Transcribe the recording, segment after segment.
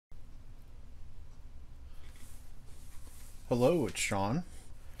Hello, it's Sean.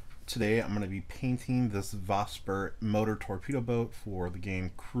 Today I'm going to be painting this Vosper motor torpedo boat for the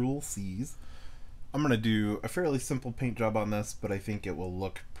game Cruel Seas. I'm going to do a fairly simple paint job on this, but I think it will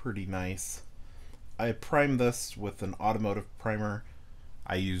look pretty nice. I primed this with an automotive primer.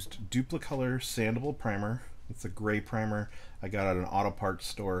 I used Duplicolor Sandable Primer. It's a gray primer I got at an auto parts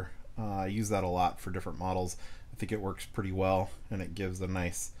store. I use that a lot for different models. I think it works pretty well, and it gives a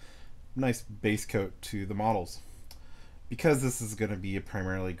nice base coat to the models. Because this is going to be a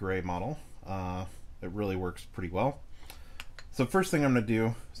primarily gray model, it really works pretty well. So first thing I'm going to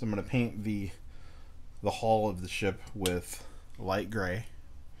do is I'm going to paint the hull of the ship with light gray.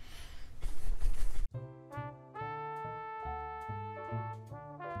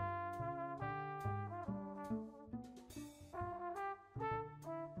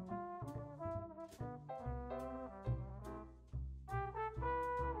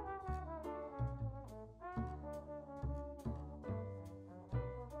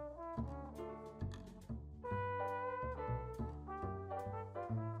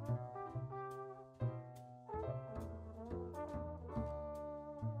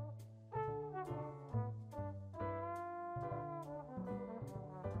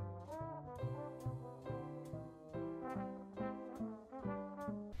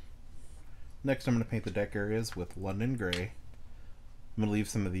 Next I'm going to paint the deck areas with London Gray. I'm going to leave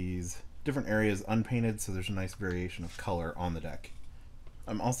some of these different areas unpainted so there's a nice variation of color on the deck.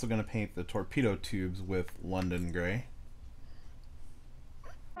 I'm also going to paint the torpedo tubes with London Gray.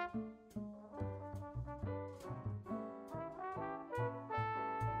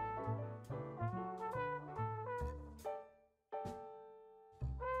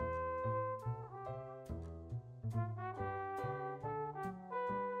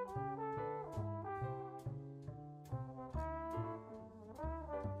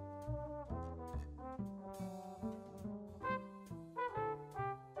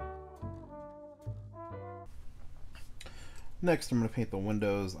 Next, I'm going to paint the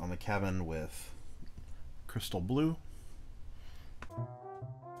windows on the cabin with crystal blue.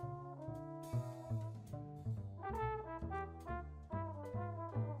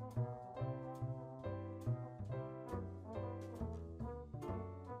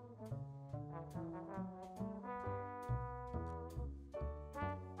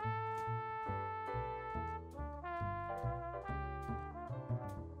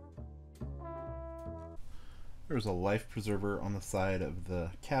 There's a life preserver on the side of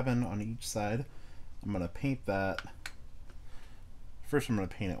the cabin on each side. I'm going to paint that. First I'm going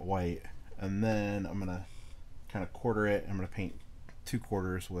to paint it white, and then I'm going to kind of quarter it. I'm going to paint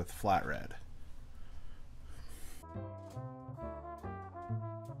 2/4 with flat red.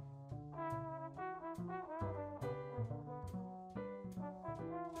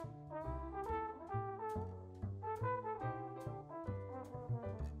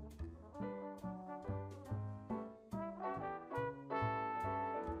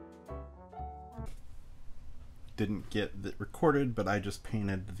 Didn't get it recorded, but I just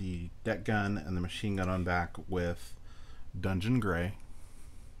painted the deck gun and the machine gun on back with Dungeon Gray.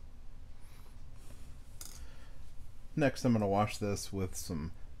 Next I'm going to wash this with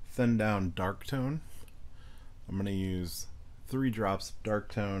some thin down dark tone. I'm going to use 3 drops of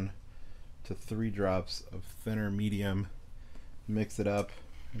dark tone to 3 drops of thinner medium, mix it up,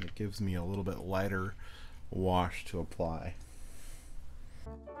 and it gives me a little bit lighter wash to apply.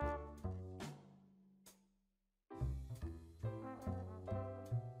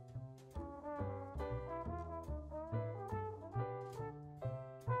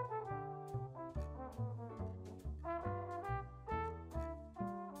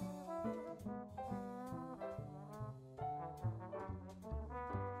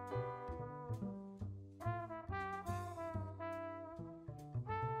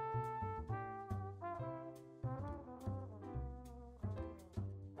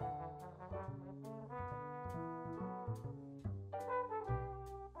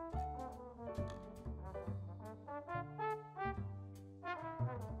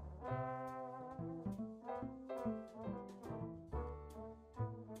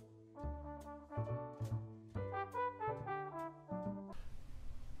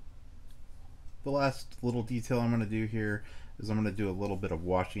 The last little detail I'm going to do here is I'm going to do a little bit of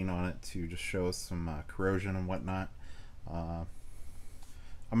washing on it to just show some corrosion and whatnot. I'm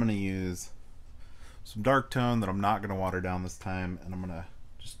going to use some dark tone that I'm not going to water down this time, and I'm going to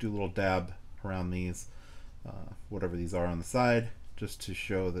just do a little dab around these, whatever these are on the side, just to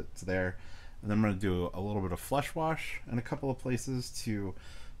show that it's there. And then I'm going to do a little bit of flush wash in a couple of places to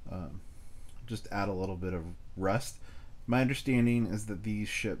just add a little bit of rust. My understanding is that these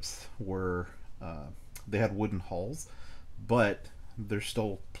ships were they had wooden hulls, but there's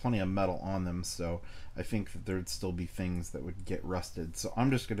still plenty of metal on them, so I think that there'd still be things that would get rusted. So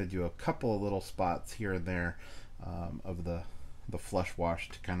I'm just going to do a couple of little spots here and there of the flush wash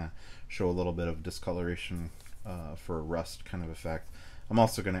to kind of show a little bit of discoloration for a rust kind of effect. I'm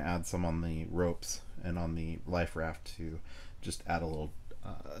also going to add some on the ropes and on the life raft to just add a little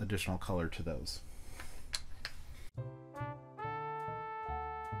additional color to those.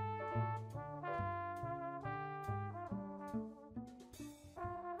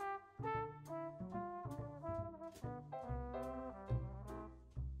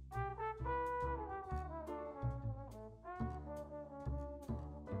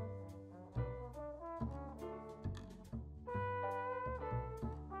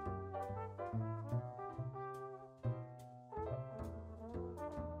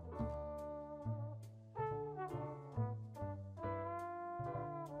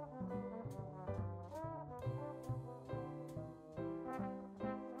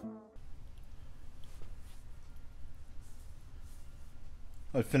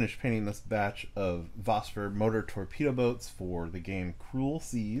 I finished painting this batch of Vosper motor torpedo boats for the game Cruel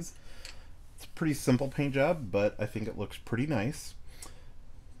Seas. It's a pretty simple paint job, but I think it looks pretty nice.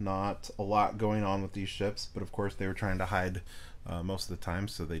 Not a lot going on with these ships, but of course they were trying to hide most of the time,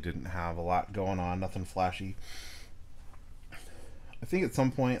 so they didn't have a lot going on, nothing flashy. I think at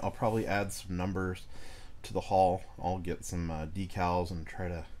some point I'll probably add some numbers to the hull. I'll get some decals and try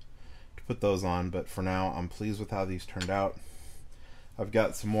to put those on, but for now I'm pleased with how these turned out. I've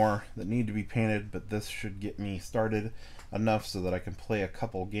got some more that need to be painted, but this should get me started enough so that I can play a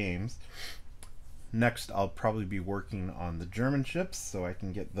couple games. Next, I'll probably be working on the German ships so I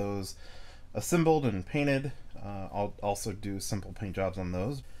can get those assembled and painted. I'll also do simple paint jobs on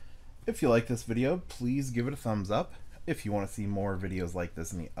those. If you like this video, please give it a thumbs up. If you want to see more videos like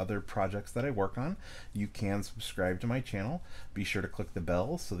this and the other projects that I work on, you can subscribe to my channel. Be sure to click the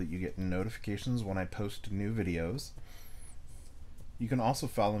bell so that you get notifications when I post new videos. You can also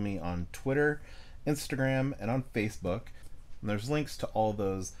follow me on Twitter, Instagram, and on Facebook. And there's links to all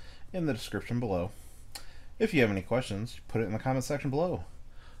those in the description below. If you have any questions, put it in the comment section below.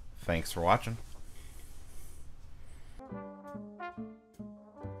 Thanks for watching.